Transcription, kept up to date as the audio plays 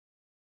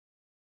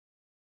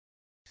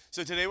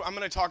So today I'm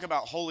going to talk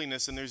about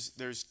holiness, and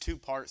there's two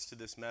parts to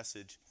this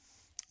message.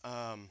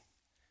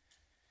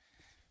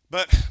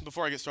 But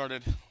before I get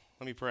started,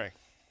 let me pray.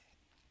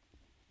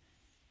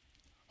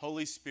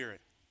 Holy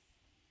Spirit,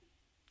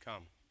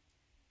 come.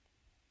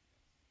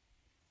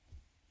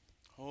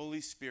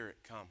 Holy Spirit,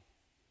 come.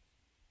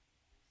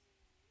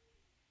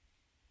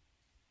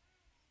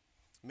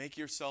 Make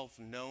yourself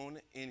known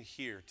in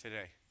here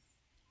today.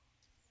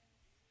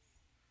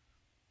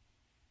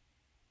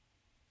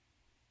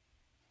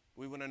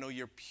 We want to know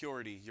your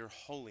purity, your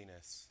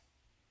holiness.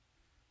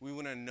 We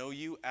want to know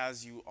you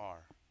as you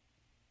are.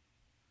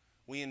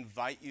 We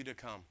invite you to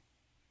come.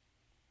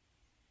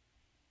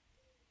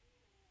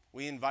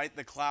 We invite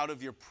the cloud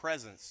of your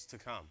presence to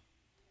come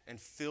and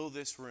fill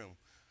this room.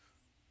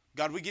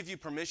 God, we give you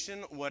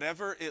permission,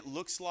 whatever it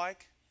looks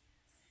like,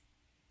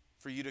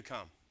 for you to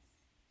come.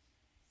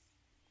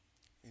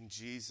 In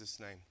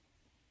Jesus' name,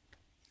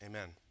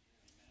 amen.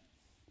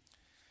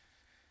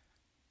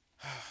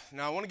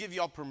 Now, I want to give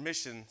you all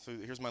permission. So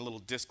here's my little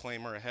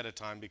disclaimer ahead of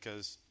time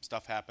because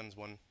stuff happens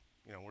when,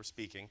 we're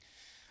speaking.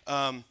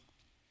 I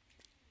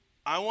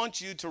want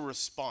you to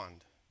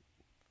respond.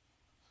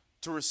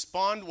 To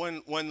respond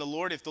when the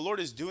Lord, if the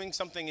Lord is doing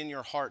something in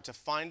your heart, to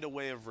find a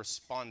way of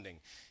responding.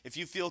 If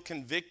you feel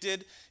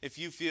convicted, if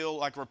you feel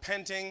like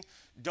repenting,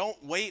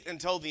 don't wait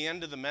until the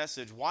end of the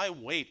message. Why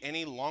wait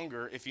any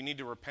longer if you need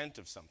to repent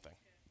of something?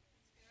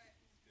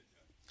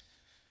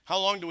 How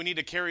long do we need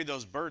to carry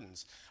those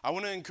burdens? I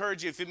want to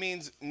encourage you, if it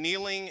means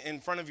kneeling in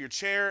front of your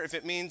chair, if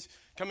it means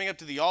coming up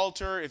to the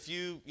altar, if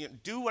you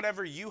do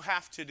whatever you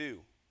have to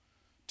do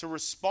to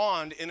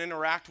respond and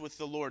interact with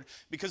the Lord.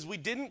 Because we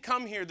didn't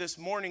come here this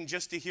morning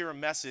just to hear a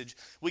message.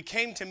 We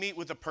came to meet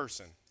with a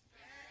person.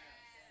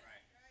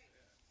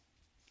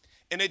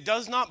 And it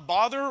does not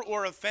bother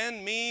or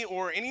offend me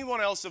or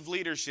anyone else of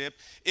leadership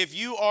if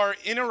you are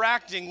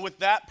interacting with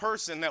that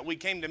person that we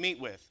came to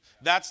meet with.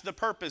 That's the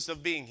purpose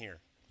of being here.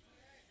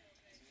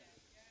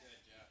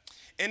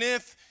 And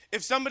if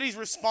somebody's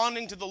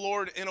responding to the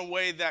Lord in a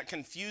way that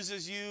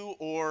confuses you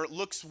or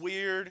looks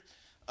weird,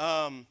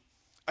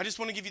 I just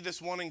want to give you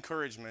this one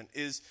encouragement,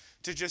 is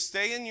to just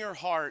stay in your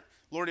heart,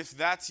 Lord, if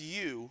that's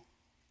you,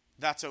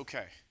 that's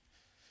okay.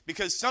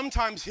 Because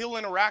sometimes he'll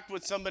interact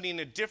with somebody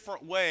in a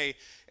different way,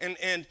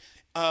 and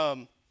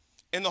the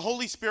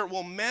Holy Spirit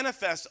will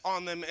manifest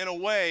on them in a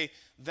way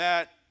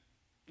that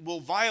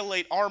will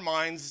violate our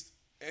minds,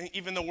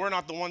 even though we're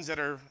not the ones that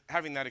are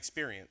having that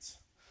experience.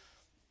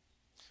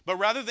 But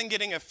rather than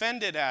getting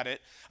offended at it,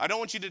 I don't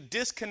want you to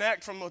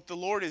disconnect from what the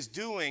Lord is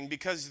doing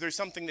because there's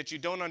something that you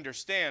don't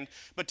understand,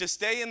 but to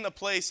stay in the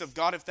place of,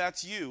 God, if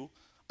that's you,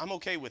 I'm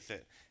okay with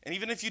it. And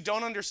even if you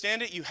don't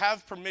understand it, you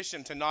have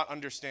permission to not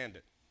understand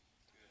it.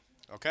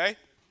 Okay?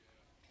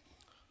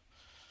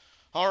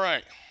 All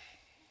right.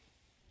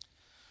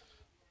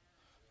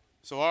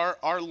 So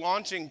our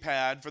launching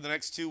pad for the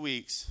next 2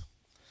 weeks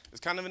is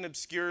kind of an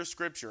obscure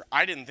scripture.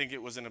 I didn't think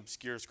it was an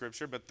obscure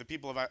scripture, but the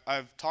people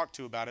I've talked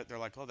to about it, they're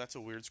like, oh, that's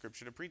a weird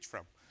scripture to preach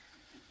from.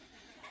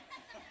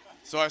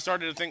 So I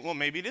started to think, well,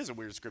 maybe it is a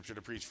weird scripture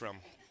to preach from.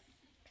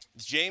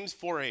 It's James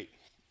 4:8.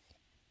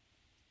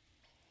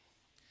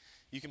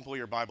 You can pull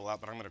your Bible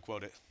out, but I'm going to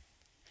quote it.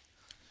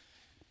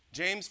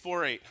 James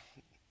 4:8.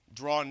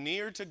 Draw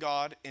near to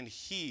God, and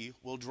he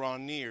will draw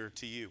near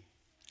to you.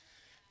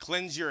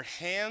 Cleanse your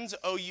hands,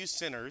 O you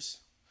sinners.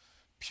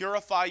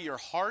 Purify your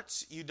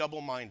hearts, you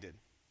double-minded.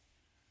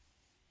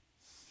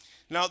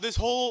 Now, this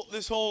whole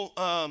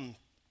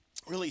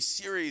really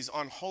series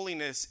on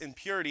holiness and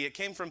purity, it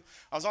came from,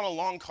 I was on a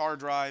long car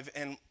drive,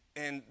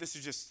 and this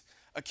is just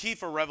a key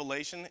for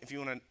revelation. If you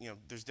want to,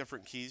 there's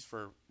different keys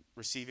for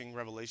receiving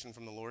revelation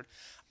from the Lord.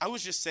 I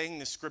was just saying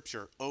this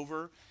scripture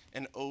over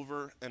and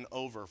over and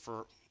over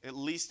for at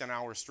least an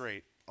hour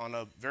straight on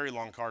a very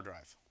long car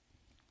drive.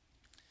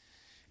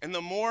 And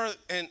the more,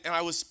 and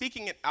I was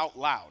speaking it out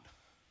loud.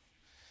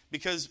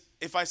 Because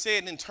if I say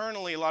it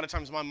internally, a lot of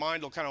times my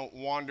mind will kind of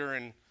wander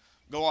and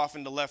go off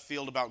into left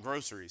field about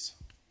groceries.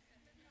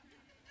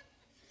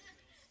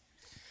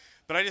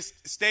 But I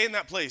just stay in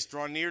that place.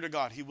 Draw near to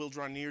God. He will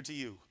draw near to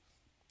you.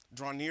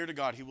 Draw near to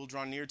God. He will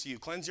draw near to you.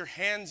 Cleanse your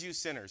hands, you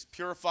sinners.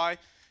 Purify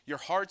your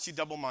hearts, you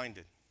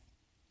double-minded.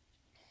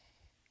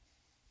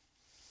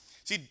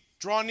 See,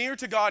 draw near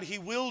to God. He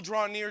will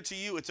draw near to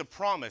you. It's a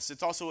promise.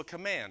 It's also a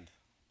command.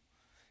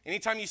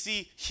 Anytime you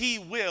see he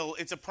will,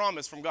 it's a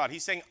promise from God.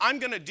 He's saying, I'm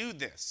going to do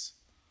this.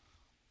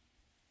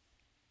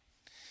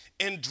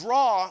 And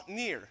draw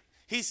near.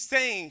 He's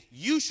saying,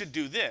 you should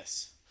do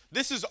this.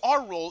 This is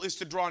our role, is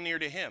to draw near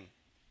to him.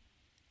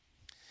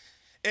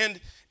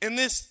 And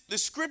this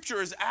scripture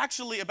is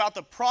actually about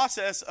the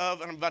process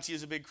of, and I'm about to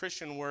use a big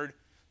Christian word,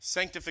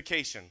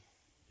 sanctification.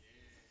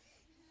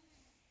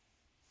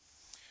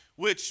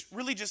 Which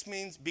really just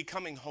means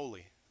becoming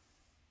holy.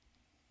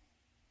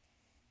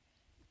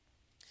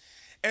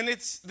 And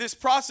it's this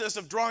process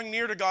of drawing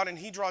near to God and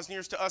he draws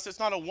near to us. It's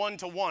not a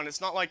one-to-one.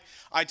 It's not like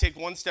I take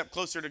one step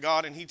closer to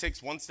God and he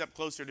takes one step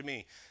closer to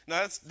me.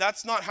 Now,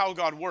 that's not how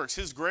God works.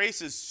 His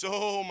grace is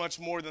so much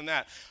more than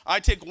that.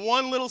 I take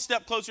one little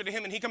step closer to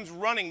him and he comes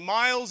running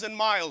miles and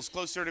miles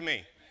closer to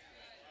me.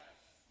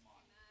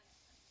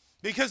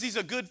 Because he's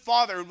a good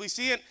father. We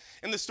see it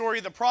in the story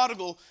of the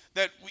prodigal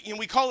that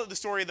we call it the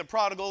story of the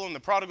prodigal and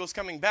the prodigal's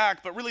coming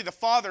back, but really the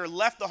father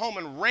left the home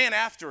and ran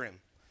after him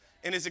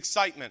in his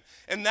excitement.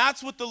 And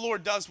that's what the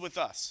Lord does with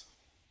us.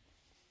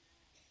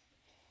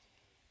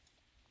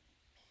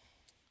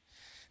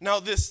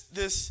 Now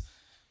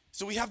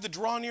so we have to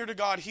draw near to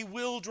God. He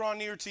will draw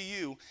near to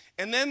you.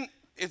 And then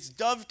it's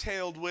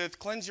dovetailed with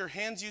cleanse your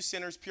hands, you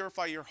sinners,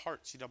 purify your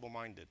hearts, you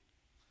double-minded.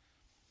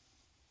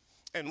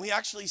 And we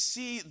actually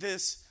see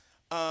this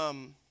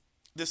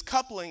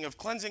coupling of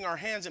cleansing our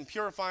hands and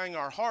purifying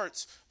our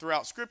hearts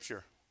throughout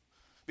Scripture.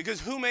 Because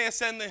who may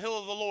ascend the hill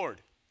of the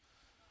Lord?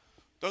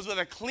 Those with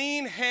a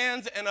clean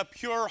hands and a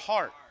pure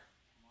heart.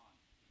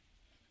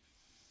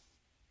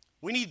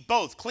 We need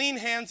both, clean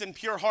hands and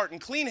pure heart. And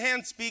clean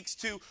hands speaks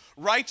to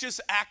righteous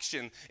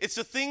action. It's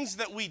the things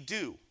that we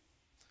do.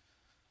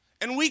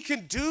 And we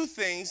can do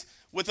things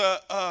with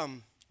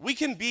we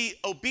can be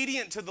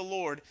obedient to the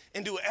Lord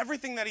and do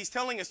everything that he's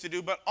telling us to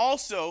do, but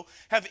also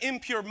have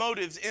impure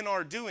motives in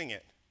our doing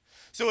it.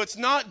 So it's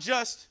not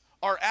just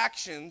our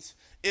actions,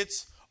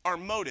 it's our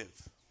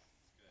motive.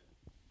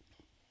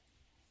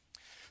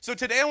 So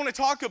today I want to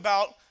talk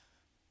about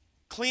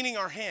cleaning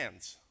our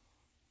hands.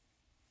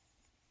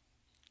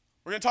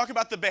 We're going to talk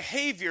about the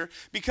behavior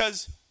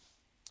because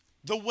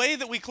the way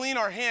that we clean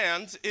our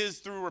hands is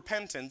through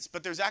repentance,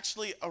 but there's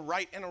actually a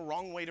right and a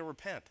wrong way to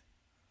repent.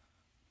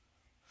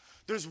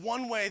 There's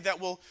one way that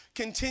will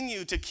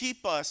continue to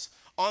keep us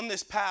on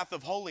this path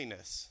of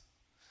holiness.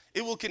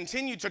 It will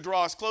continue to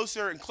draw us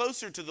closer and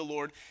closer to the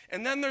Lord.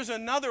 And then there's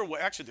another way,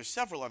 actually there's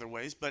several other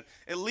ways, but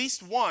at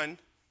least one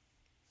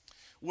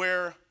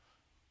where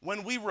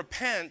when we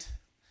repent,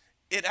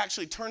 it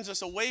actually turns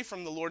us away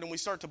from the Lord and we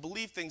start to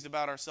believe things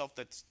about ourselves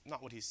that's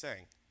not what he's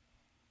saying.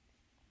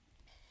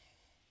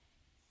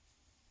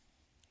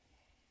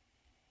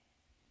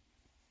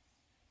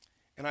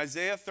 In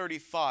Isaiah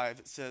 35,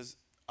 it says,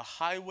 a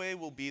highway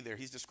will be there.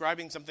 He's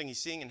describing something he's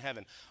seeing in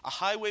heaven. A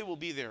highway will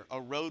be there, a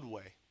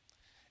roadway,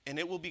 and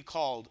it will be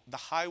called the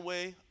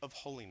highway of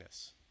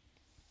holiness.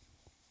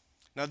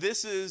 Now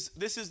this is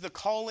the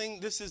calling,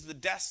 this is the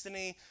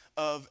destiny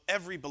of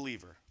every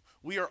believer.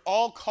 We are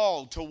all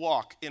called to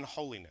walk in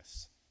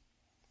holiness.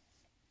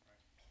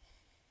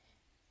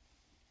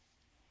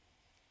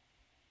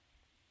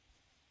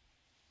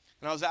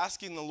 And I was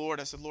asking the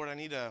Lord, I said, Lord, I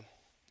need a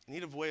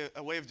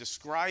way of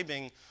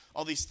describing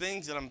all these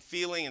things that I'm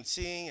feeling and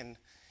seeing. And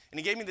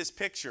he gave me this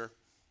picture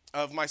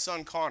of my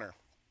son Connor.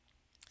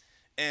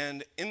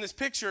 And in this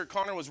picture,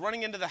 Connor was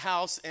running into the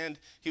house and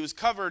he was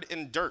covered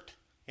in dirt.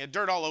 He had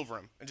dirt all over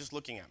him and just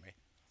looking at me.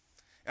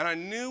 And I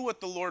knew what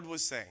the Lord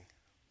was saying.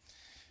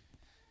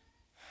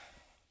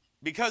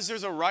 Because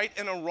there's a right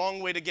and a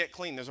wrong way to get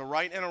clean. There's a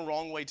right and a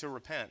wrong way to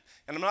repent.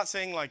 And I'm not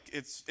saying like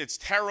it's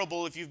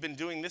terrible if you've been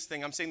doing this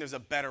thing. I'm saying there's a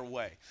better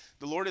way.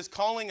 The Lord is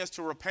calling us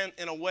to repent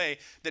in a way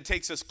that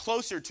takes us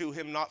closer to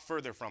him, not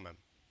further from him.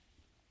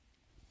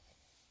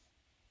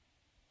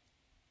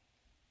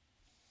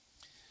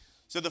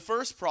 So the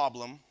first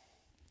problem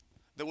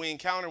that we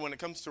encounter when it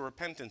comes to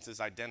repentance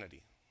is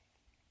identity.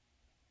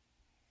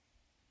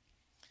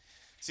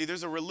 See,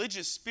 there's a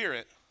religious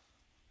spirit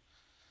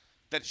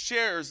that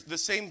shares the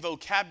same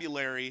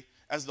vocabulary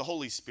as the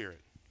Holy Spirit.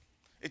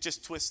 It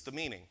just twists the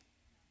meaning.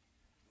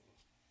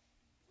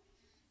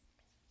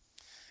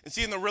 And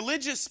see, in the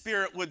religious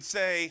spirit would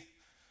say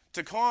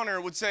to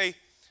Connor, would say,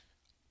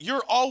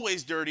 you're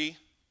always dirty.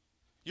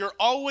 You're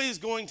always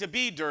going to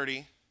be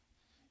dirty.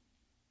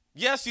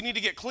 Yes, you need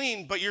to get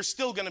clean, but you're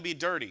still going to be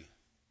dirty.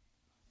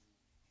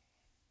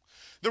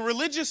 The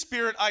religious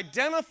spirit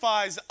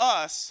identifies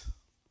us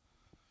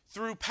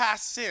through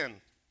past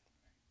sin.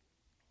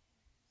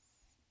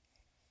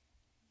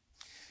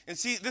 And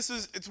see,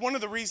 it's one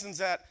of the reasons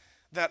that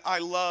I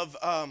love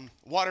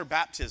water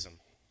baptism.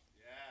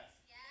 Yes.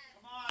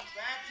 Come on,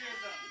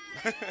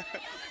 baptism.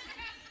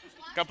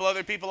 A couple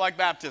other people like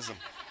baptism.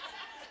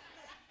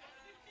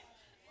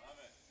 Love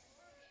it.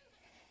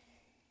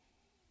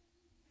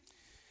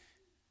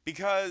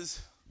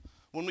 Because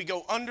when we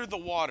go under the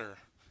water,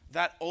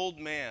 that old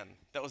man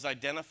that was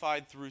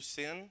identified through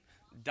sin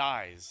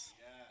dies.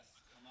 Yes.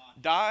 Come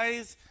on.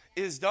 Dies,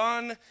 is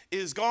done,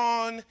 is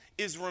gone,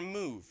 is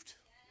removed.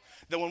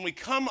 That when we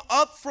come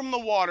up from the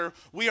water,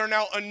 we are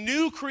now a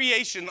new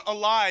creation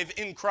alive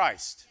in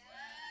Christ.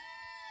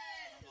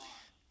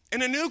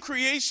 In a new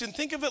creation,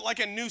 think of it like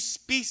a new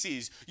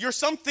species. You're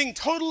something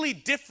totally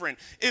different.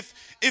 If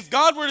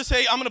God were to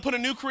say, I'm going to put a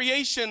new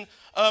creation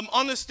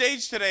on the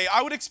stage today,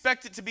 I would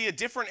expect it to be a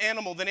different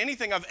animal than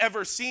anything I've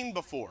ever seen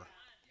before.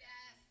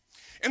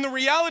 And the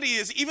reality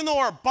is, even though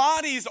our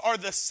bodies are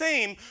the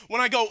same,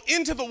 when I go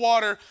into the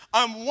water,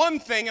 I'm one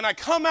thing, and I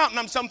come out and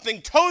I'm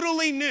something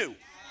totally new.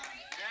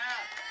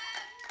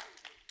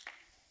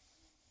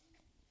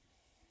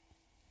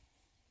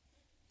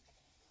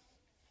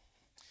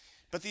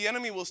 But the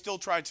enemy will still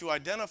try to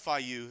identify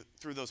you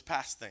through those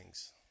past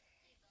things.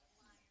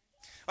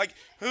 Like,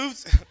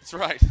 that's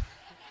right.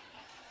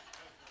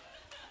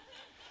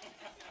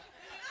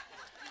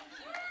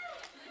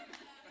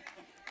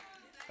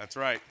 That's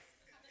right.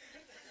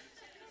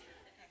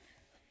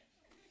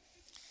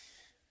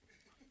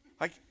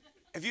 Like,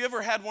 have you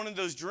ever had one of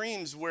those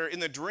dreams where in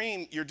the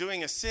dream you're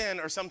doing a sin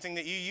or something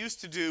that you used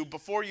to do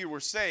before you were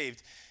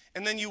saved,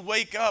 and then you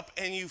wake up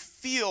and you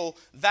feel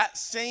that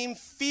same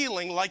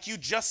feeling like you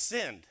just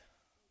sinned?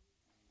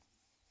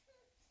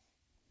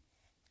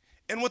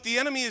 And what the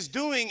enemy is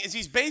doing is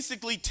he's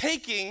basically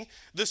taking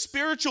the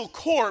spiritual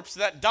corpse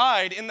that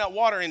died in that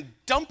water and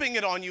dumping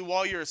it on you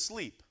while you're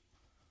asleep.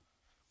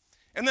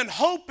 And then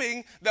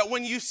hoping that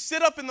when you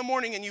sit up in the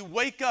morning and you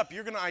wake up,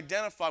 you're going to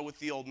identify with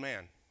the old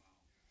man.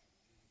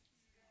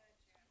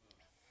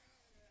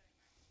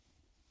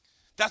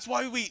 That's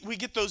why we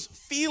get those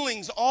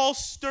feelings all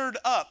stirred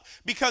up.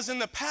 Because in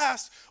the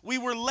past, we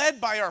were led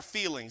by our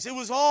feelings. It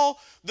was all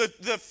the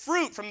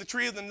fruit from the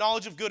tree of the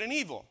knowledge of good and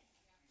evil.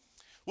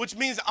 Which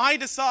means I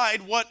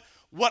decide what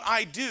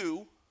I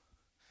do,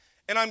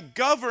 and I'm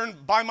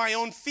governed by my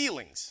own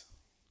feelings.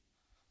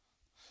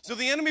 So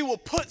the enemy will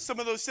put some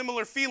of those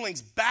similar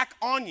feelings back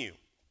on you,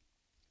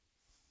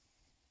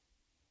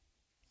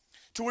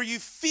 to where you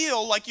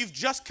feel like you've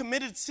just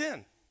committed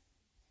sin.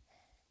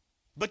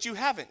 But you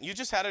haven't. You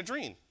just had a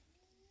dream.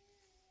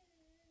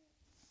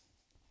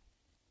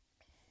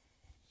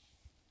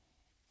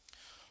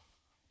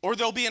 Or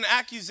there'll be an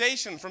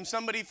accusation from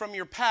somebody from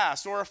your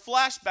past, or a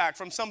flashback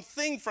from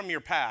something from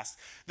your past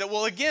that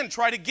will again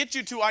try to get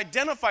you to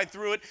identify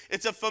through it.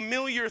 It's a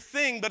familiar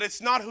thing, but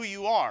it's not who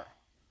you are.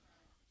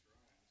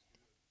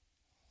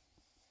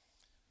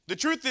 The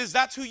truth is,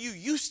 that's who you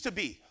used to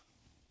be.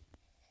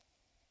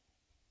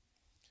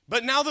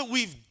 But now that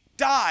we've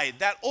died,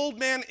 that old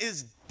man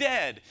is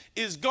dead,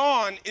 is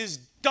gone, is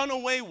done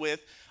away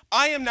with.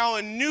 I am now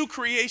a new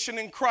creation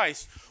in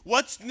Christ.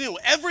 What's new?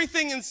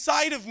 Everything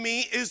inside of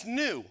me is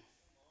new.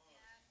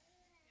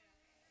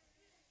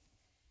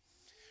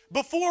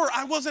 Before,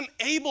 I wasn't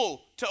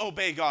able to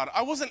obey God.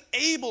 I wasn't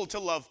able to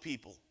love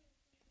people.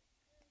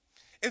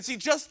 And see,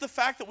 just the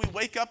fact that we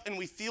wake up and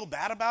we feel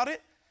bad about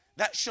it,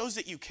 that shows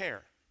that you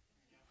care.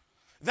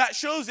 That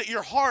shows that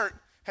your heart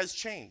has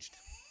changed.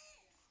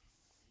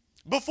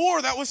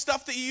 Before, that was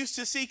stuff that you used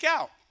to seek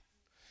out.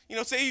 You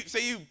know, say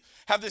you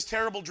have this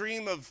terrible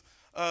dream of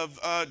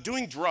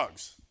doing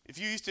drugs. If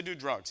you used to do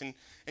drugs,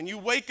 and you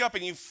wake up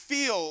and you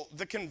feel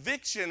the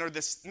conviction, or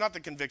this, not the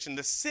conviction,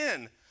 the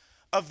sin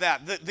of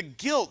that, the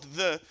guilt,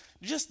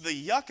 just the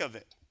yuck of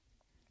it.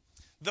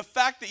 The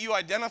fact that you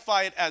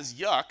identify it as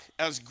yuck,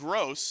 as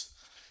gross,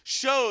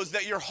 shows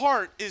that your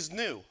heart is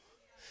new,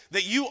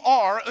 that you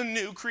are a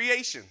new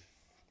creation.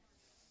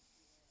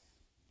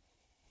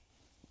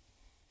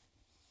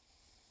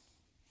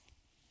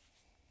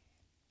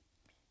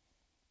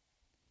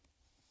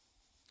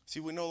 See,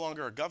 we no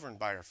longer are governed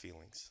by our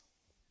feelings.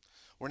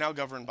 We're now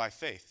governed by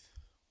faith.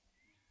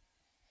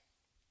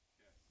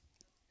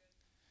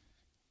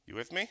 You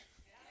with me? Yes.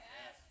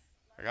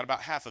 I got about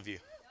half of you.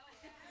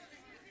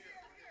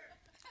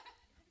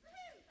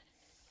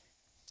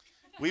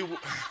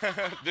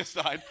 This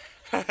side.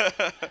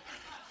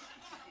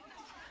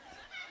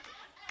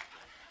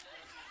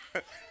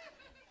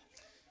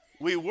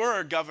 We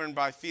were governed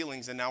by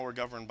feelings, and now we're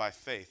governed by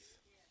faith.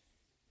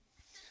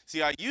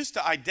 See, I used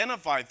to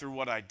identify through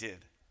what I did.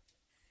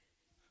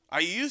 I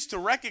used to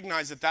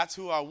recognize that that's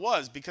who I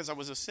was because I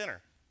was a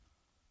sinner.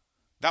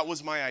 That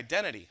was my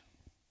identity.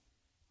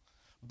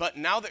 But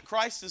now that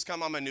Christ has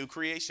come, I'm a new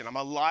creation. I'm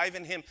alive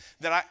in him,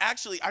 that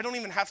I don't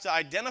even have to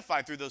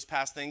identify through those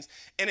past things,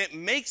 and it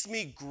makes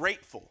me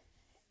grateful.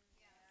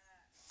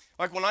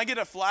 Like when I get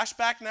a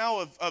flashback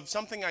now of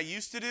something I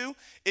used to do,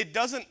 it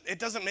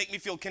doesn't make me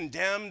feel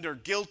condemned or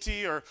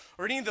guilty or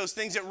any of those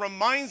things. It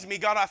reminds me,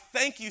 God, I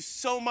thank you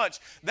so much.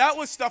 That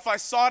was stuff I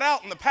sought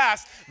out in the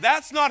past.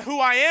 That's not who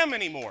I am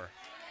anymore.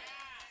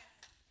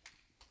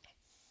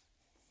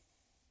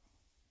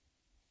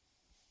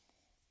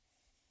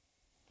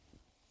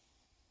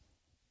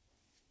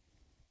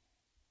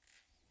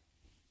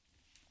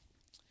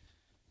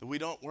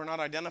 We're not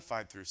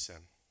identified through sin.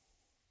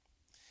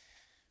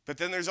 But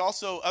then there's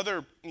also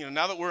other,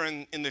 now that we're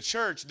in the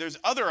church, there's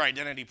other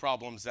identity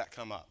problems that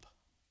come up.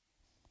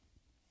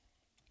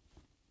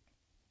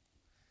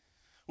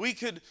 We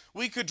could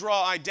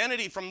draw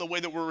identity from the way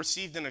that we're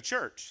received in a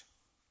church,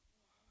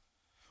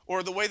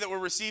 or the way that we're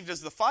received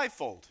as the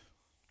fivefold.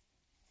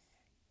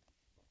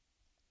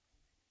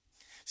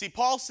 See,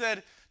 Paul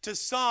said, to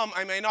some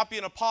I may not be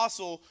an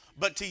apostle,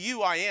 but to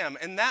you I am.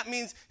 And that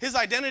means his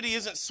identity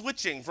isn't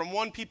switching from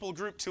one people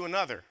group to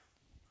another.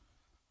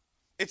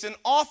 It's an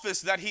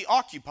office that he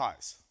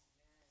occupies.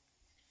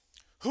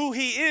 Who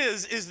he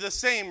is the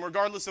same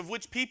regardless of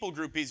which people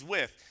group he's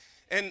with.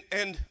 And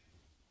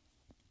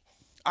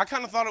I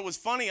kind of thought it was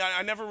funny.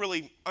 I never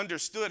really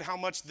understood how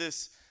much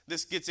this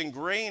gets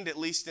ingrained, at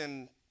least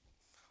in,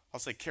 I'll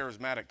say,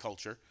 charismatic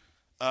culture,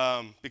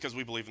 because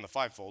we believe in the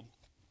fivefold.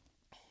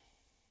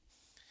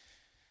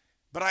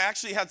 But I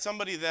actually had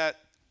somebody that,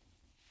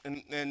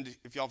 and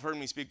if y'all have heard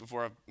me speak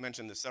before, I've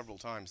mentioned this several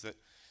times, that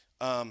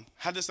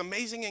had this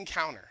amazing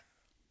encounter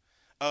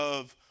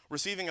of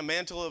receiving a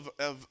mantle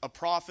of a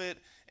prophet,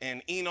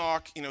 and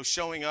Enoch,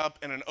 showing up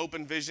in an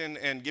open vision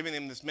and giving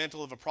them this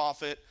mantle of a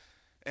prophet.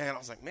 And I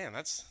was like, man,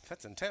 that's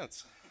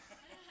intense.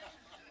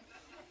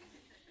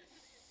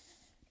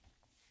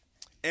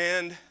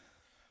 And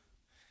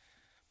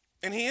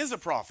he is a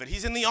prophet.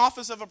 He's in the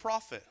office of a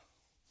prophet.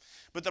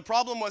 But the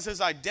problem was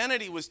his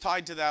identity was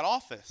tied to that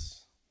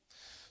office.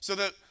 So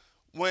that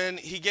when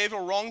he gave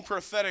a wrong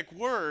prophetic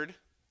word,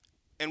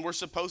 and we're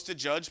supposed to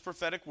judge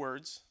prophetic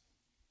words,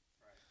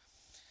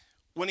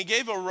 when he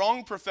gave a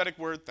wrong prophetic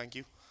word, thank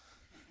you.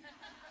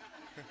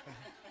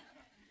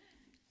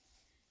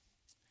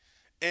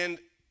 and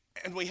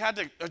we had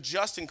to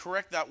adjust and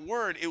correct that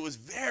word. It was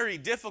very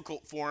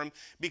difficult for him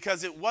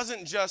because it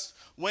wasn't just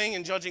weighing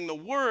and judging the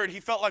word. He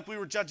felt like we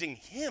were judging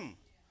him,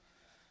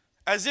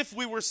 as if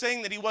we were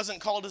saying that he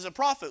wasn't called as a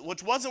prophet,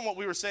 which wasn't what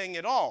we were saying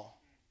at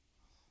all.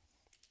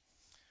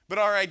 But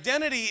our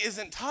identity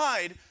isn't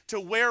tied to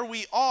where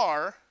we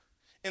are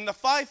in the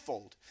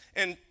fivefold.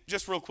 And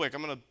just real quick,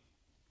 I'm going to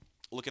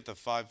look at the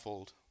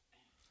fivefold.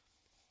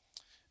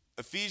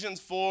 Ephesians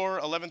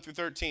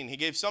 4:11-13. He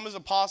gave some as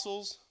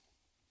apostles,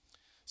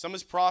 some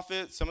as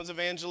prophets, some as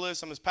evangelists,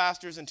 some as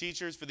pastors and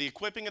teachers for the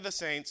equipping of the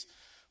saints,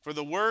 for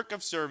the work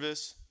of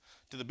service,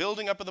 to the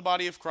building up of the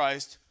body of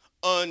Christ,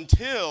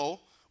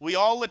 until we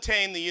all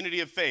attain the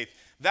unity of faith.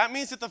 That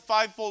means that the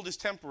fivefold is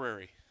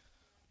temporary.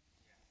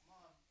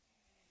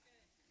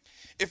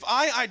 If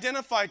I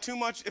identify too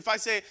much, if I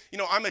say,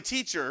 I'm a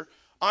teacher,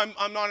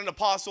 I'm not an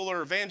apostle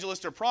or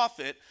evangelist or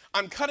prophet,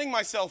 I'm cutting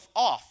myself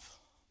off.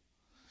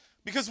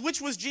 Because which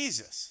was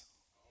Jesus?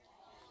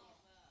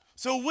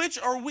 So which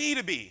are we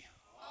to be?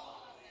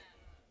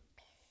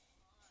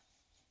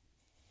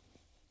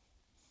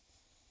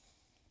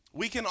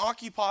 We can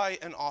occupy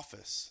an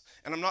office.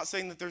 And I'm not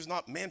saying that there's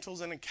not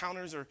mantles and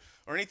encounters or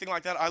anything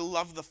like that. I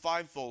love the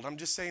fivefold. I'm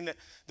just saying that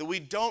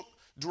we don't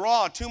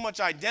draw too much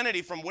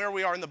identity from where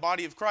we are in the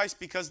body of Christ,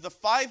 because the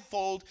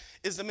fivefold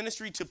is the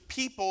ministry to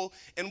people,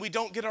 and we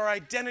don't get our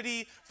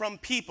identity from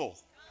people.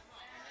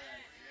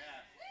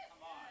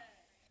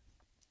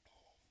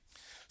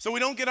 So we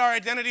don't get our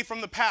identity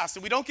from the past,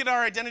 and we don't get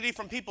our identity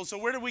from people. So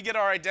where do we get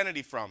our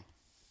identity from?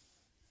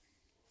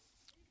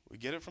 We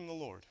get it from the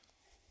Lord.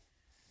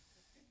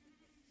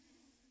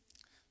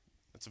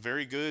 That's a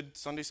very good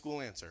Sunday school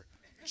answer.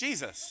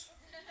 Jesus.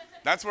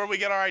 That's where we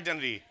get our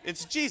identity.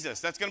 It's Jesus.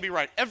 That's going to be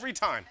right every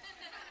time.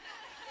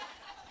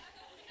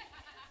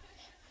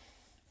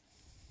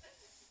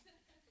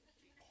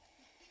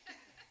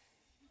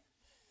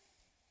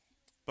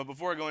 But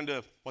before I go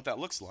into what that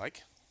looks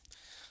like,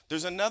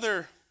 there's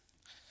another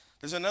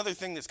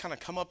thing that's kind of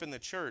come up in the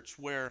church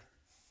where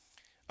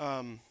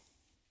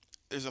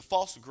there's a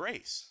false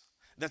grace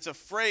that's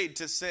afraid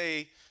to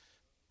say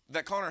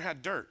that Connor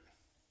had dirt.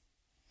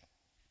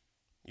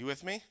 You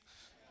with me?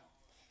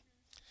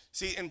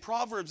 See, in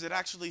Proverbs, it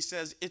actually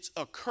says it's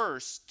a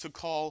curse to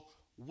call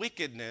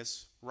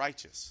wickedness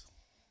righteous.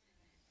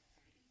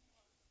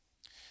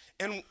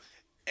 And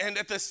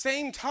at the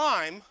same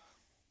time,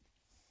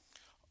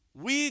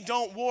 we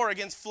don't war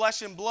against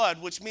flesh and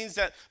blood, which means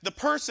that the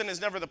person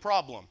is never the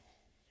problem.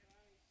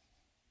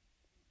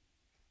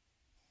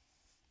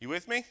 You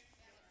with me?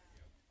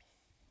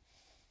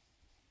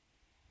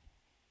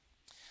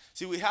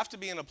 See, we have to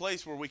be in a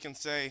place where we can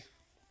say,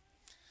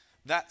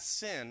 that's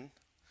sin,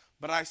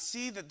 but I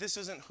see that this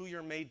isn't who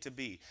you're made to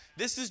be.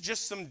 This is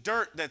just some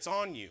dirt that's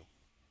on you.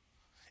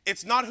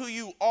 It's not who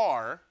you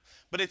are,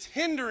 but it's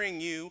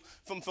hindering you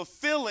from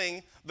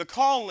fulfilling the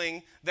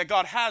calling that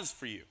God has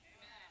for you.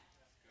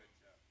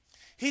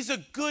 He's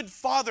a good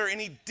father, and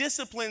he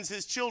disciplines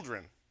his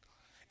children.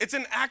 It's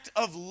an act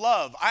of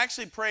love. I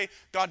actually pray,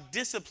 God,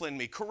 discipline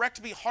me,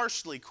 correct me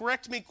harshly,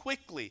 correct me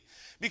quickly.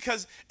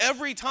 Because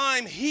every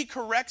time he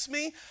corrects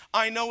me,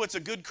 I know it's a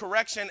good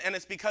correction, and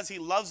it's because he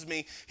loves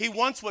me. He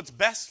wants what's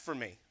best for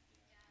me.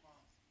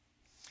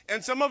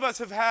 And some of us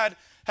have had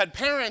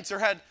parents or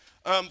had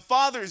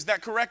fathers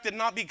that corrected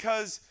not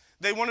because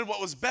they wanted what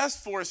was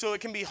best for us, so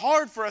it can be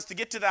hard for us to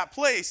get to that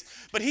place.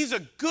 But he's a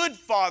good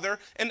father,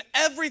 and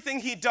everything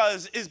he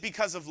does is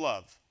because of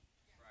love.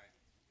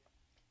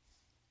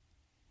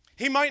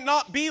 He might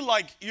not be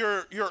like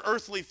your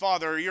earthly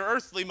father or your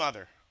earthly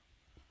mother.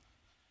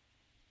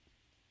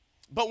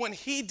 But when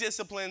he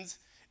disciplines,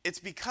 it's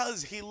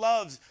because he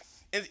loves.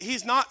 And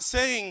he's not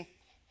saying,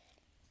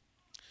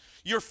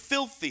 you're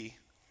filthy.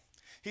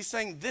 He's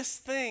saying, this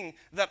thing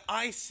that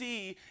I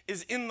see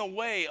is in the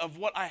way of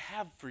what I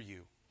have for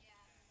you.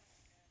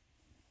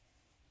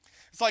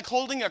 It's like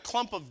holding a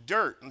clump of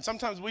dirt. And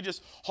sometimes we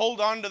just hold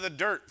on to the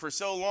dirt for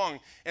so long.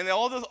 And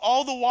all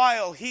the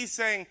while, he's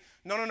saying,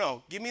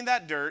 no, give me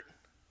that dirt.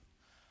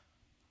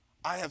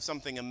 I have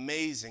something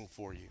amazing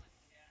for you.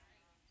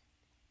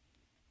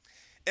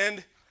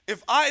 And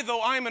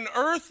though I'm an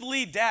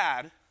earthly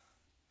dad,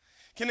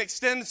 can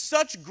extend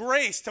such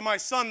grace to my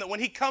son that when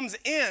he comes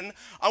in,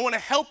 I want to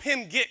help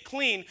him get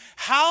clean,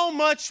 how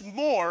much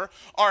more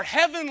our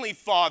Heavenly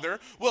Father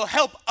will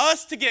help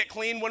us to get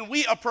clean when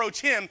we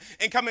approach him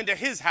and come into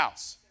his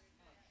house.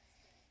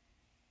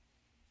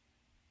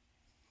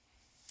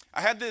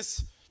 I had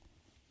this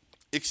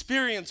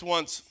experience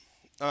once,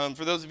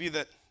 for those of you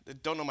that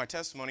don't know my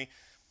testimony,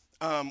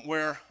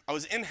 where I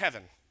was in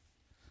heaven.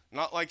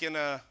 Not like in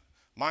a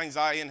mind's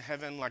eye in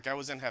heaven, like I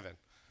was in heaven.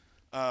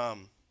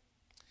 And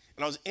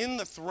I was in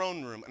the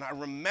throne room, and I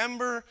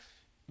remember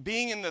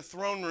being in the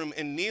throne room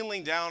and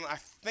kneeling down. I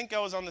think I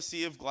was on the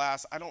sea of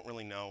glass. I don't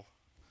really know.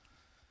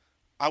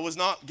 I was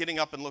not getting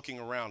up and looking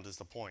around is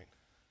the point.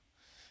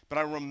 But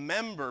I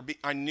remember,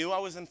 I knew I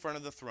was in front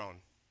of the throne,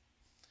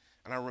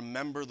 and I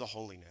remember the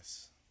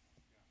holiness.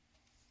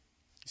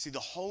 You see, the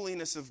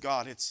holiness of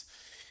God, it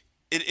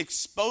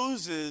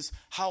exposes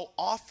how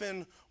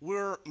often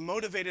we're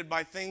motivated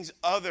by things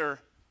other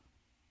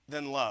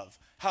than love.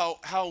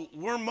 How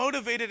we're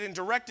motivated and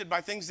directed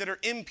by things that are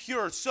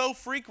impure so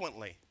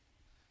frequently.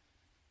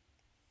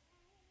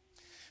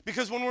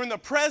 Because when we're in the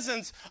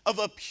presence of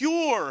a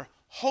pure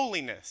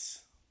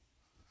holiness,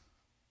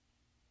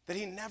 that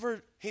he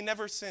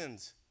never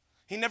sins.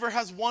 He never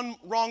has one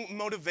wrong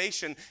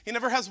motivation. He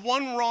never has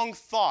one wrong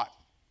thought.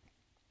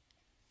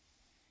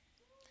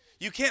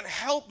 You can't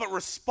help but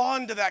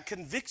respond to that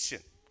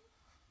conviction.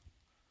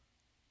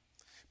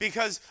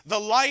 Because the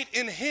light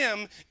in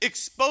him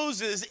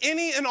exposes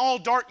any and all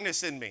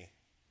darkness in me.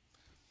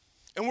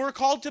 And we're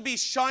called to be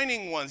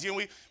shining ones. You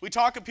know, we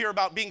talk up here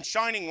about being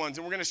shining ones,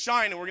 and we're going to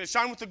shine, and we're going to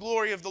shine with the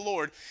glory of the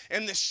Lord.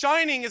 And the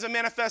shining is a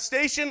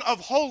manifestation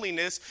of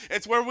holiness.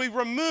 It's where we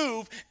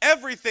remove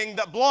everything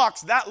that blocks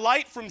that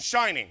light from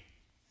shining.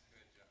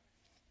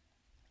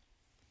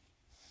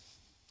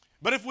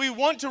 But if we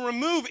want to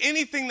remove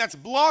anything that's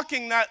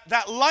blocking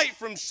that light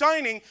from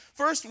shining,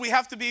 first we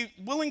have to be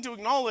willing to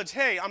acknowledge,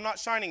 hey, I'm not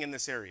shining in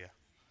this area.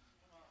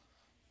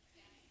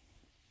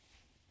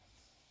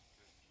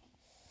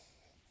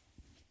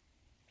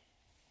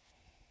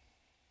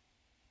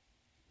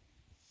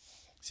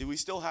 See, we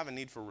still have a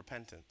need for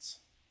repentance.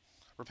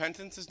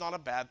 Repentance is not a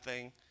bad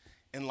thing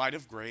in light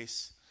of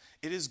grace.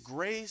 It is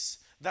grace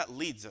that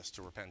leads us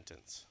to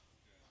repentance.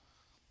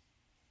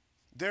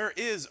 There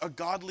is a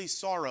godly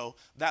sorrow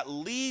that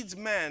leads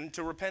men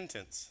to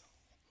repentance.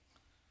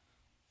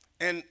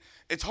 And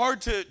it's hard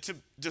to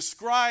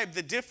describe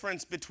the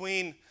difference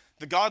between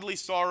the godly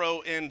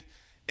sorrow and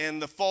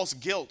the false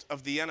guilt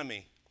of the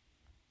enemy.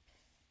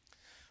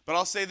 But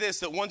I'll say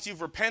this, that once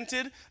you've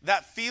repented,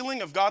 that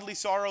feeling of godly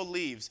sorrow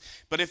leaves.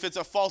 But if it's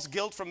a false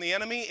guilt from the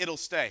enemy, it'll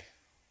stay.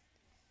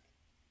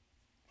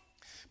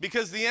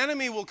 Because the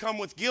enemy will come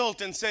with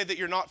guilt and say that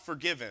you're not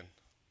forgiven.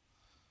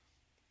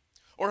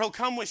 Or he'll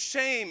come with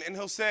shame and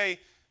he'll say,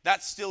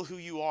 that's still who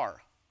you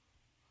are.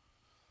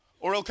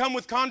 Or he'll come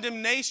with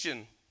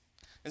condemnation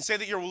and say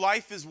that your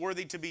life is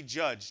worthy to be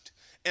judged.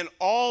 And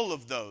all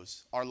of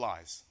those are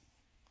lies.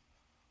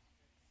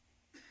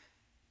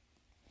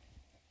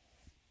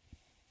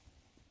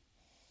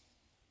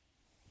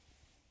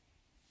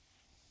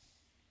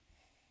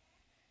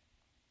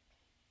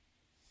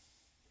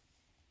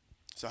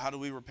 So how do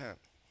we repent?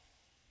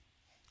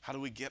 How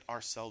do we get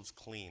ourselves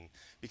clean?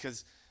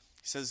 Because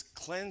he says,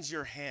 cleanse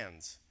your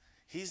hands.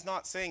 He's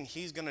not saying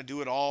he's going to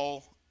do it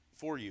all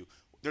for you.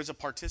 There's a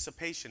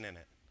participation in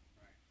it.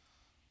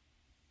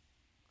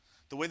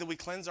 The way that we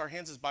cleanse our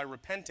hands is by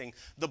repenting.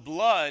 The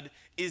blood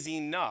is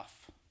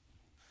enough.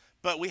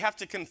 But we have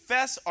to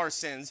confess our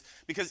sins,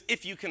 because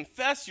if you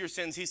confess your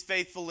sins, he's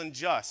faithful and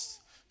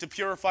just to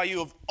purify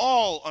you of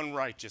all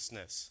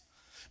unrighteousness.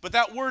 But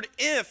that word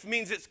if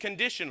means it's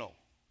conditional.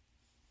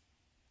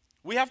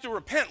 We have to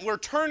repent. We're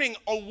turning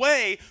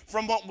away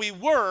from what we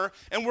were,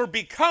 and we're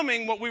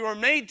becoming what we were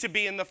made to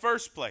be in the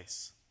first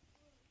place.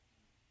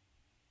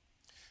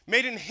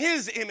 Made in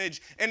his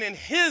image and in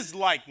his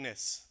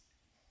likeness.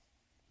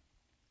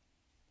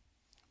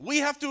 We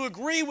have to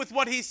agree with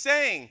what he's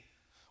saying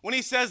when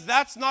he says,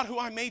 that's not who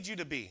I made you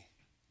to be.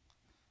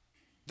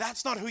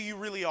 That's not who you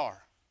really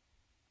are.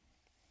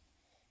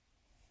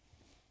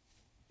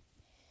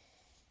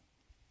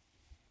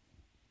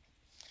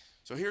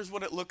 So here's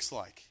what it looks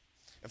like.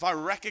 If I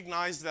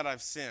recognize that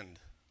I've sinned,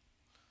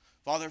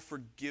 Father,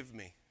 forgive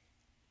me.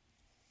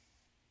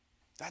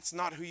 That's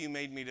not who you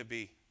made me to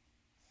be.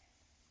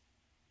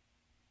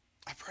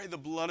 I pray the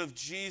blood of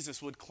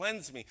Jesus would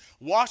cleanse me,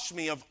 wash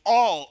me of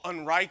all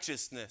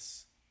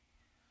unrighteousness.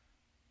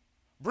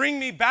 Bring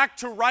me back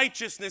to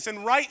righteousness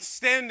and right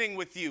standing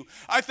with you.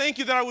 I thank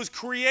you that I was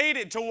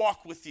created to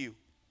walk with you.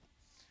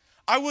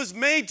 I was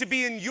made to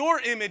be in your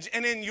image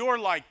and in your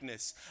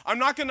likeness. I'm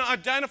not going to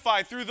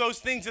identify through those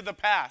things of the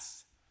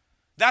past.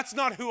 That's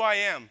not who I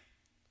am.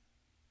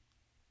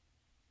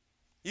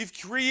 You've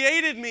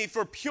created me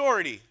for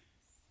purity.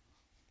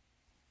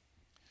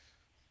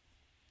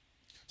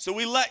 So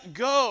we let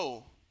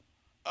go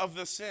of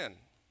the sin.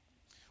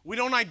 We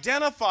don't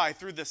identify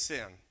through the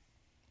sin.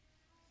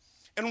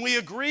 and we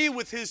agree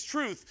with his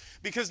truth,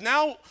 because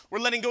now we're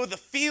letting go of the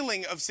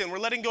feeling of sin. We're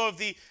letting go of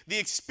the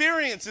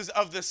experiences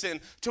of the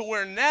sin, to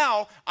where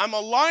now I'm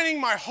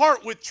aligning my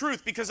heart with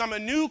truth, because I'm a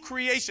new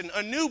creation,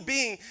 a new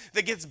being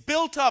that gets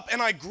built up,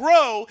 and I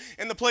grow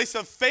in the place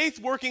of faith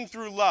working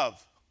through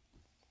love.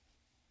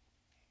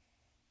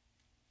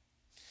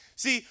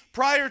 See,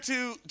 prior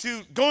to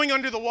going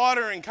under the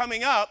water and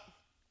coming up,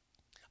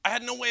 I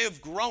had no way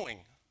of growing.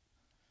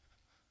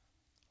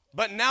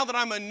 But now that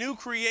I'm a new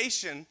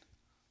creation,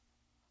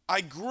 I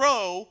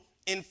grow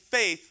in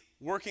faith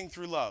working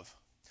through love.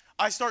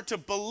 I start to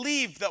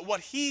believe that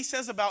what he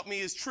says about me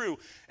is true.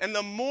 And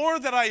the more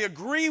that I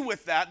agree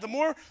with that, the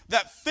more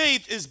that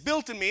faith is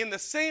built in me. In the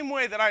same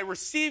way that I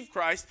receive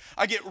Christ,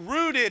 I get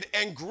rooted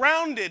and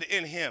grounded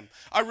in him.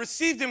 I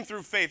received him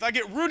through faith. I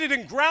get rooted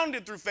and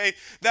grounded through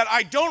faith, that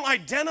I don't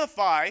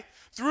identify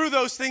through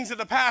those things of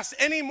the past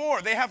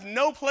anymore. They have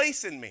no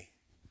place in me.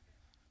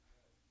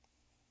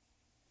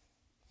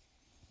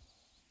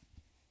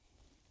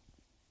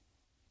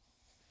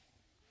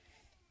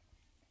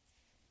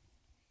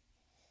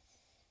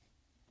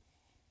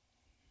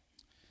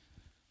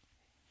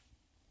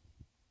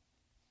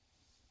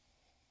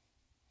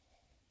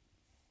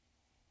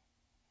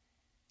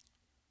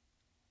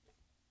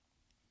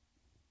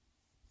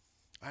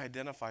 I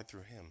identify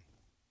through him.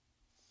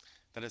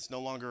 That it's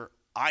no longer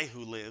I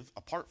who live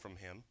apart from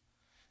him.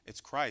 It's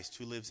Christ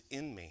who lives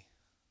in me.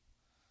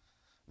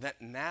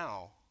 That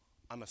now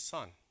I'm a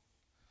son.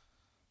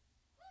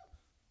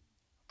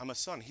 I'm a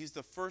son. He's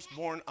the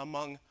firstborn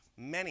among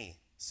many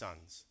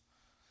sons.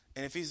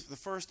 And if he's the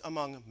first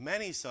among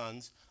many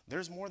sons,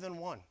 there's more than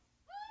one.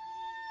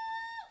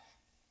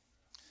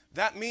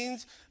 That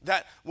means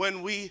that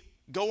when we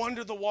go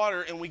under the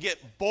water and we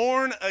get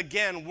born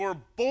again, we're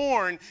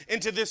born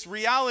into this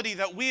reality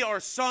that we are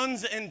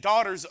sons and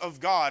daughters of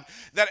God.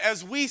 That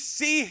as we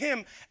see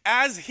him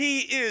as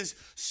he is,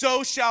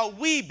 so shall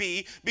we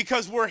be,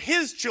 because we're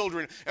his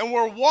children and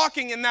we're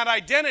walking in that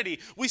identity.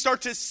 We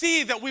start to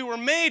see that we were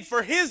made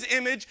for his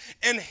image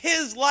and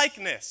his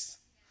likeness.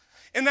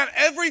 And that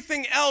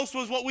everything else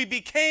was what we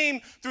became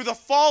through the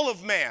fall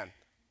of man.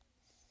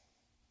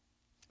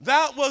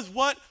 That was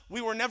what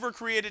we were never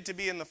created to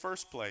be in the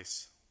first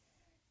place.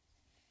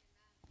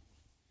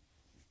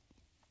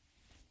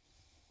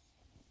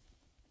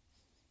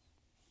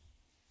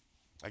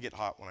 I get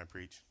hot when I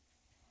preach.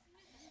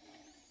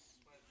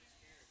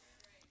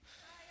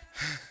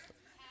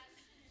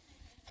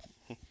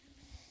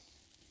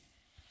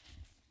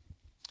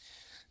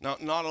 Now,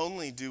 not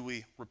only do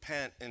we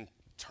repent and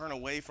turn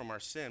away from our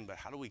sin, but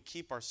how do we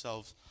keep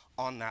ourselves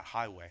on that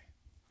highway?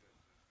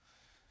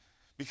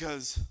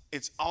 Because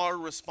it's our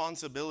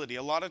responsibility.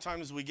 A lot of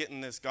times we get in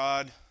this,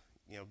 God,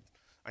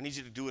 I need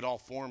you to do it all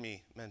for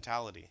me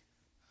mentality.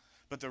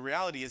 But the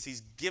reality is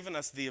he's given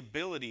us the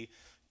ability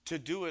to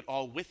do it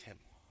all with him.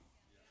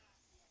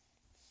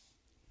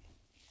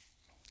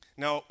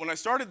 Now, when I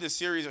started this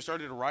series, I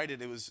started to write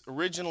it. It was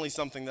originally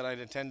something that I'd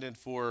intended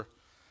for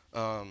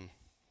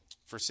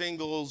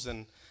singles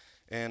and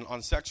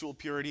on sexual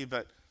purity,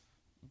 but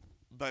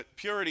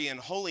purity and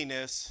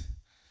holiness,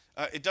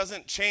 it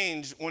doesn't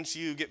change once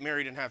you get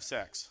married and have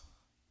sex.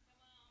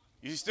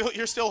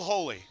 You're still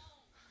holy.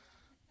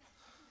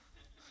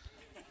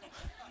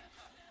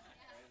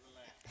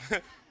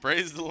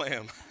 Praise the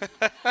Lamb.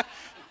 I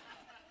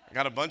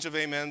got a bunch of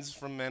amens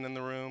from men in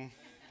the room.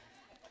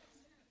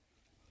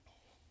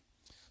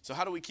 So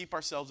how do we keep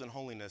ourselves in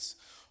holiness?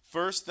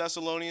 1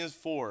 Thessalonians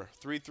 4,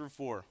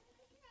 3-4.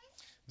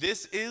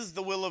 This is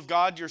the will of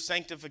God, your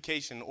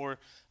sanctification, or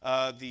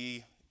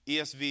the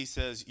ESV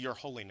says your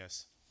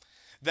holiness.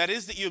 That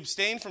is, that you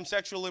abstain from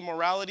sexual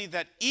immorality,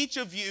 that each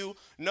of you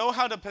know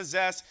how to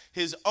possess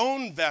his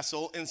own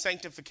vessel in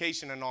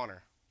sanctification and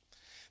honor.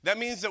 That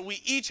means that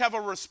we each have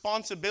a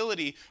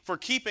responsibility for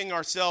keeping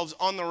ourselves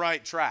on the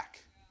right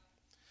track.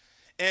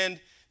 And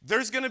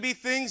there's going to be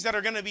things that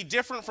are going to be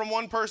different from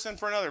one person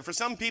for another. For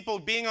some people,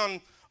 being on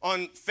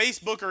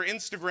Facebook or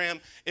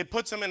Instagram, it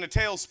puts them in a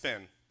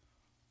tailspin.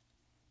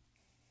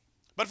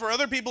 But for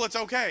other people, it's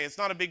okay. It's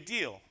not a big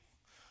deal.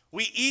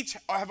 We each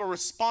have a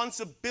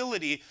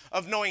responsibility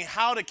of knowing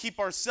how to keep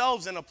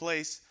ourselves in a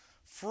place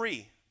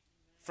free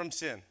from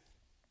sin.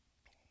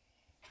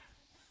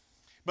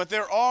 But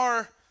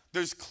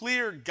there's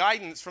clear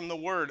guidance from the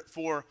Word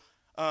for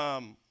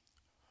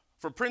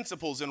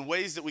principles and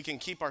ways that we can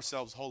keep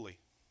ourselves holy.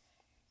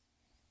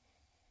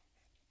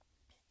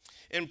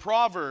 In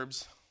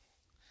Proverbs,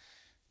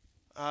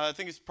 I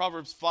think it's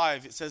Proverbs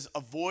 5, it says,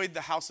 avoid the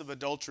house of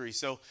adultery.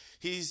 So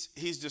he's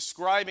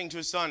describing to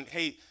his son,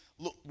 hey,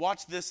 look,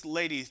 watch this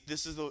lady.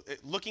 This is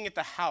looking at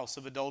the house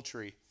of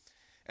adultery.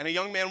 And a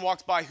young man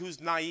walks by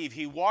who's naive.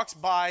 He walks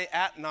by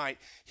at night.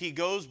 He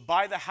goes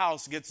by the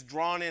house, gets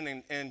drawn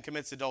in and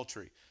commits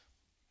adultery.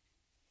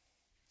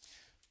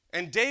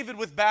 And David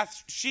with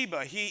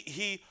Bathsheba,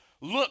 he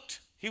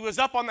looked. He was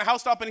up on the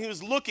housetop and he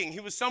was looking. He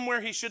was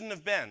somewhere he shouldn't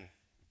have been.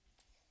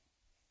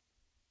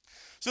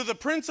 So the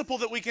principle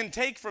that we can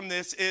take from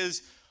this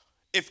is,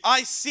 if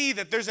I see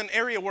that there's an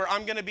area where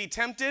I'm going to be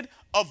tempted,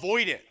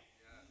 avoid it.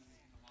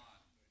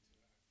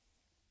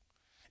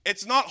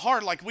 It's not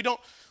hard. Like we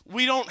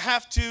don't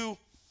have to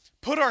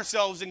put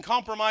ourselves in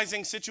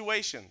compromising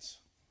situations.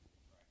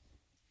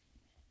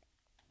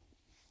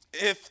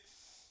 If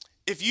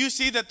you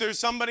see that there's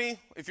somebody,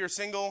 if you're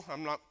single, I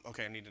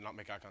need to not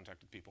make eye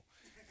contact with people.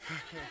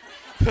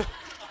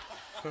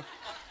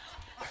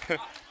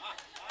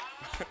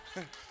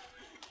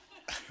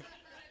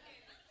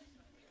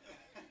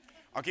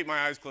 I'll keep my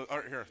eyes closed.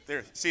 Oh, here,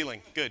 there,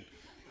 ceiling, good.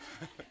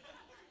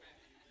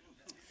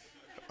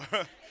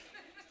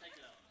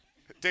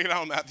 Take it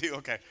out, Matthew,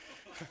 okay.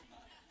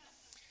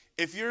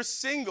 If you're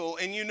single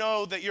and you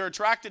know that you're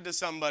attracted to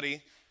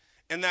somebody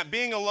and that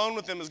being alone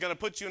with them is going to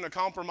put you in a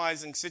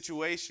compromising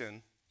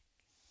situation,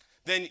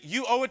 then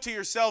you owe it to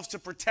yourselves to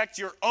protect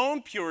your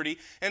own purity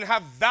and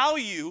have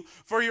value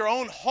for your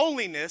own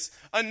holiness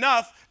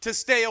enough to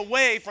stay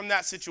away from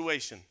that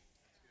situation.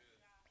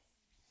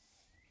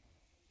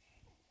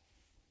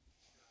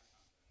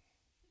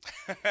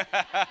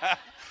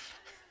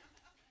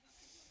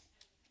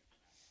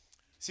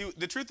 See,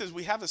 the truth is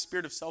we have a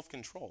spirit of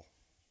self-control.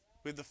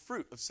 We have the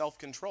fruit of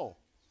self-control.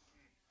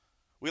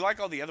 We like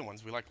all the other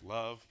ones. We like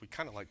love. We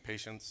kind of like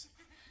patience.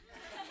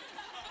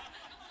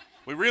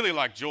 We really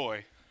like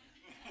joy.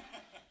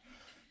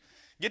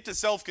 Get to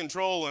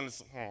self-control and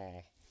it's,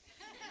 oh.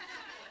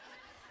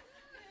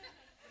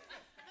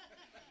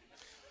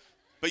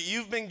 But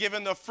you've been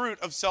given the fruit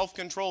of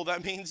self-control.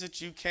 That means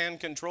that you can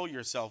control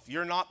yourself.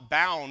 You're not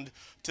bound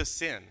to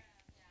sin.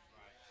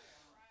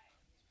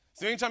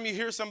 So anytime you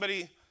hear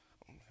somebody,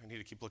 I need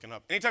to keep looking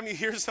up. Anytime you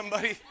hear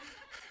somebody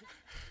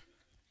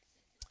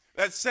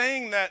that's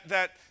saying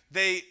that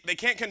they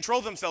can't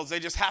control themselves, they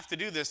just have to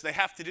do this, they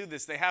have to do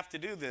this, they have to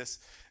do this,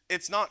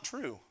 it's not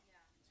true.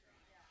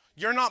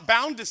 You're not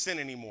bound to sin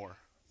anymore.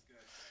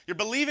 You're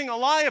believing a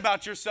lie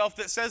about yourself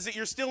that says that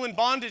you're still in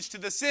bondage to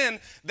the sin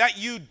that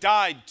you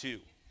died to.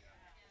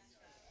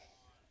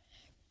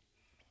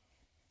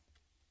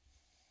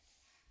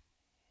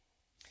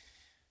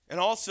 And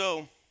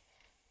also,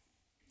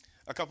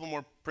 a couple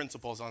more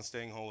principles on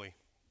staying holy.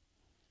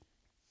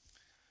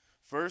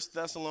 1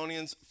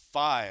 Thessalonians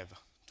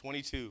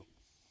 5:22.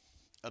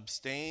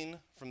 Abstain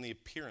from the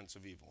appearance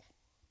of evil.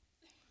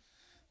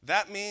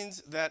 That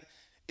means that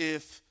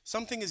if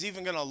something is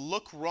even going to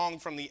look wrong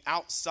from the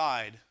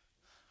outside,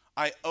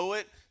 I owe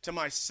it to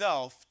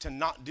myself to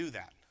not do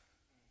that.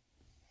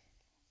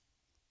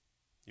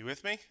 You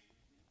with me?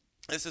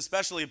 This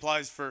especially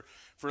applies for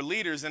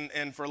leaders,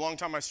 and for a long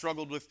time I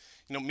struggled with,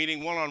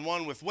 meeting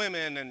one-on-one with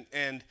women,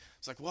 and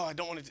it's like, well, I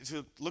don't want it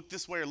to look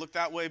this way or look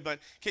that way, but in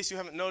case you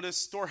haven't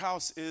noticed,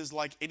 Storehouse is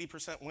like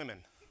 80% women.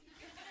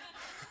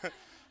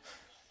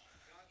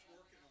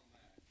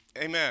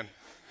 Amen.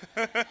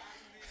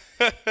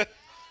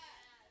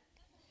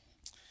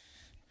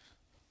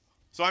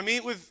 So I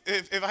meet with,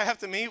 if I have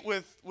to meet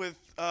with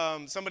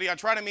somebody, I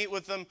try to meet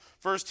with them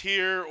first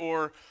here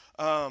or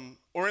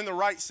in the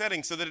right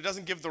setting so that it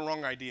doesn't give the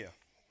wrong idea.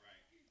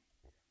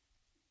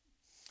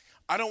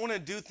 I don't want to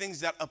do things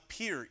that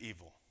appear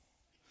evil.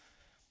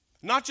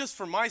 Not just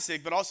for my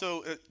sake, but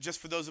also just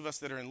for those of us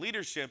that are in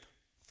leadership.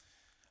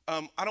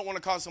 I don't want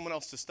to cause someone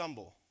else to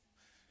stumble.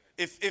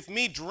 If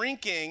me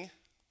drinking,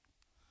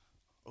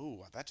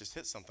 oh, that just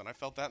hit something. I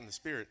felt that in the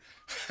spirit.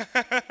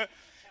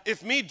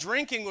 If me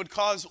drinking would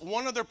cause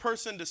one other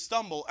person to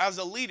stumble as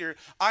a leader,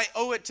 I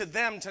owe it to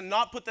them to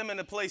not put them in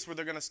a place where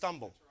they're going to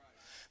stumble.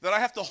 That I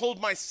have to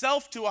hold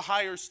myself to a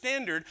higher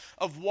standard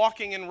of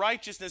walking in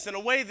righteousness in a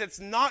way that's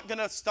not going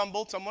to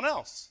stumble someone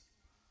else.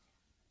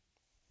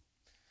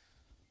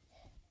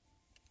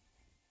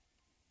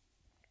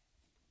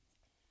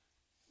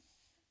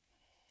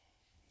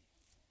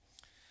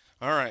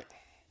 All right.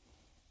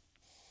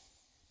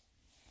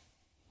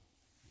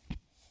 You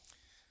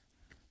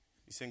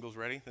singles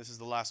ready? This is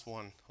the last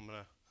one. I'm going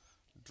to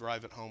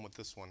drive it home with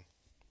this one.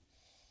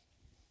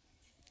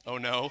 Oh,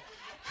 no.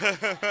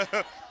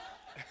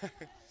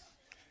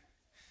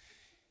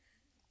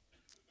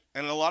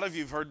 And a lot of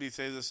you have heard me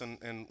say this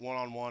in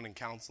one-on-one and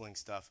counseling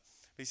stuff.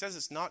 But he says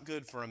it's not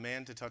good for a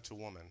man to touch a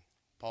woman.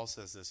 Paul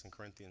says this in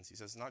Corinthians. He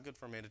says it's not good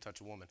for a man to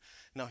touch a woman.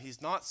 Now,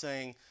 he's not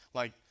saying,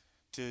 like,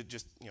 to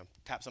just,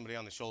 tap somebody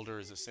on the shoulder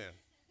is a sin,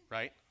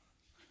 right?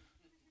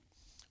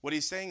 What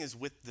he's saying is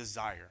with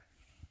desire.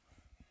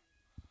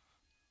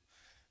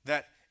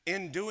 That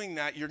in doing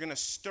that, you're going to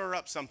stir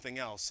up something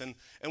else. And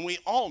we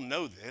all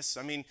know this.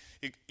 I mean,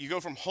 you go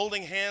from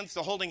holding hands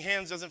to holding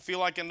hands doesn't feel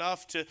like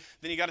enough to,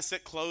 then you got to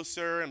sit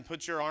closer and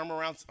put your arm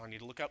around, I need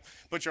to look up,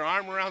 put your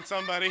arm around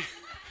somebody.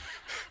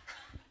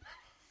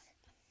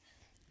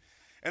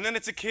 And then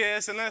it's a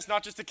kiss, and then it's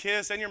not just a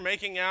kiss, and you're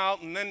making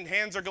out, and then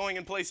hands are going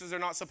in places they're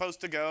not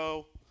supposed to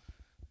go.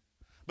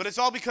 But it's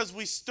all because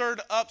we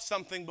stirred up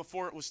something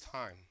before it was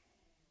time.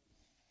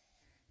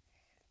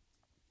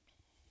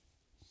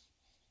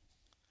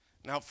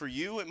 Now, for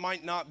you, it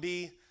might not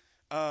be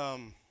a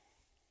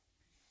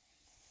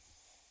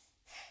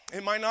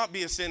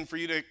sin for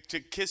you to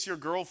kiss your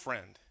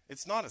girlfriend.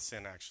 It's not a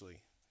sin,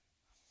 actually.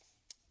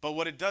 But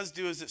what it does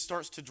do is it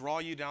starts to draw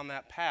you down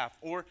that path.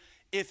 Or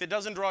if it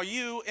doesn't draw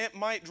you, it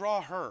might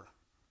draw her.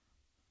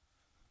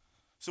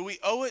 So we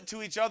owe it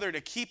to each other to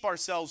keep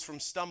ourselves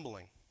from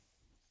stumbling.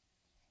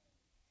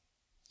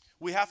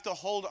 We have to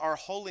hold our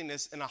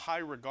holiness in a high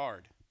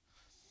regard.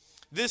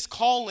 This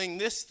calling,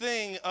 this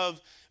thing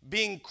of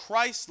being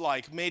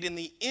Christ-like, made in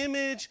the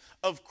image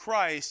of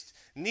Christ,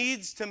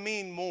 needs to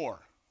mean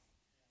more.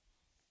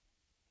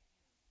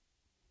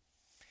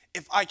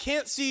 If I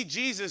can't see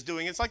Jesus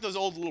doing it, it's like those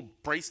old little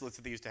bracelets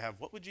that they used to have.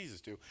 What would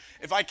Jesus do?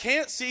 If I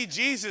can't see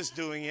Jesus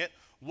doing it,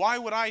 why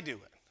would I do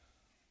it?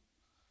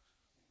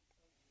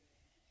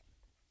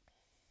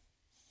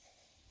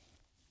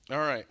 All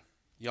right.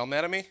 Y'all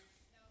mad at me?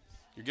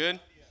 You're good?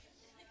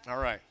 All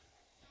right.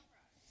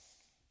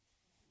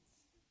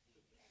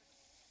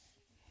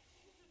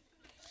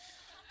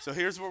 So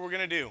here's what we're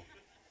going to do.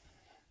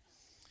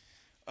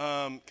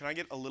 Can I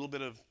get a little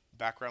bit of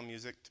background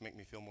music to make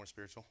me feel more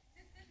spiritual?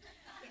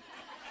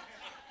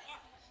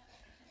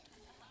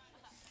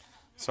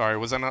 Sorry,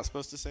 was I not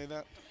supposed to say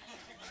that?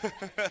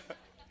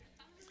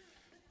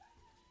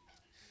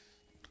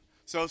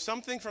 So if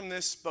something from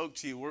this spoke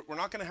to you, we're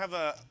not going to have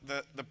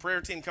the prayer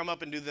team come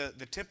up and do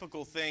the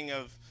typical thing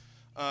of,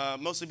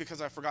 mostly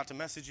because I forgot to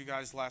message you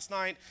guys last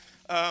night.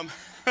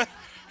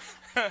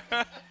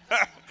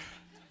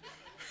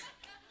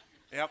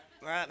 Yep,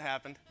 that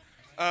happened.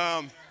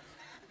 But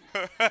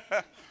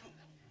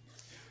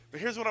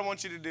here's what I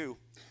want you to do.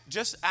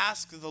 Just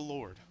ask the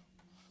Lord.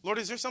 Lord,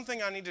 is there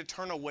something I need to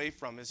turn away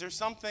from? Is there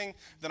something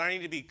that I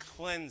need to be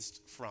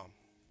cleansed from?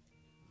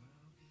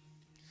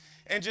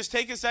 And just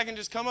take a second,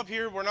 just come up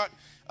here. We're not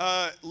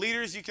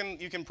leaders. You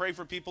can pray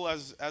for people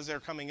as they're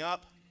coming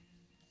up.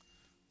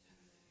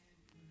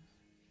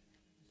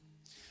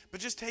 But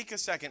just take a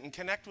second and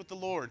connect with the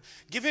Lord.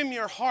 Give him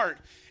your heart.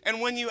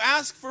 And when you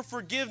ask for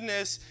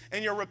forgiveness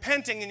and you're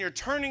repenting and you're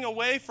turning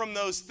away from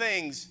those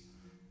things,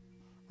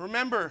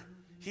 remember,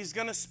 he's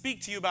going to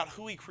speak to you about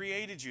who he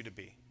created you to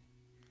be.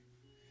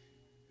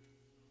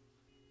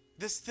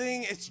 This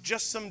thing, it's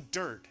just some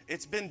dirt.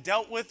 It's been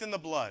dealt with in the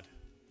blood.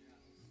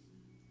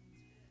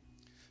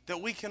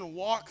 That we can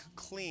walk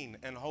clean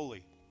and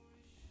holy.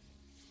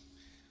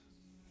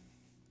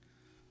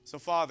 So,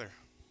 Father,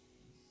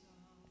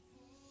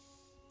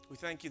 we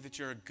thank you that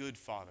you're a good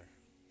Father.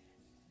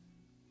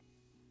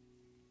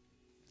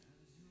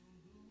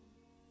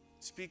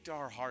 Speak to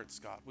our hearts,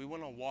 God. We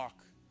want to walk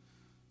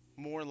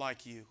more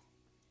like you.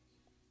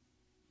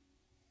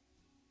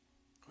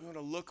 We want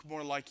to look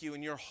more like you,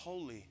 and you're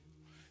holy.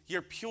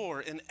 You're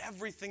pure in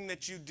everything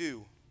that you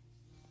do.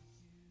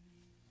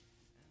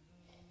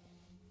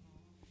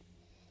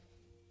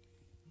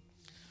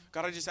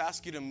 God, I just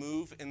ask you to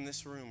move in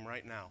this room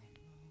right now.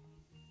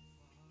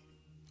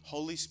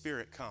 Holy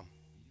Spirit, come.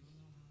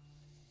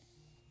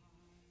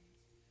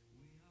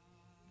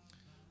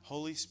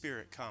 Holy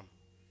Spirit, come.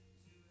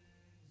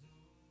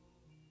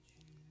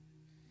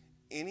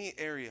 Any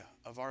area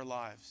of our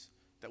lives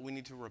that we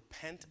need to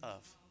repent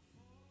of,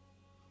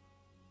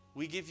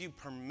 we give you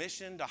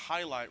permission to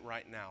highlight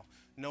right now,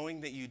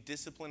 knowing that you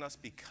discipline us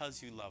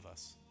because you love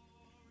us.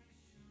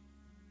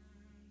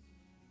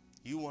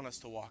 You want us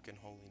to walk in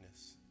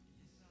holiness.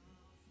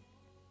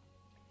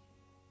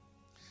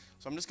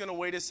 So I'm just going to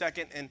wait a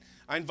second, and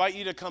I invite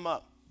you to come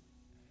up.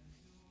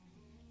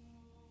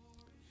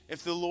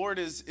 If the Lord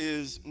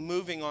is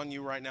moving on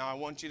you right now, I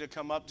want you to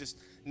come up. Just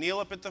kneel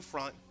up at the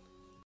front.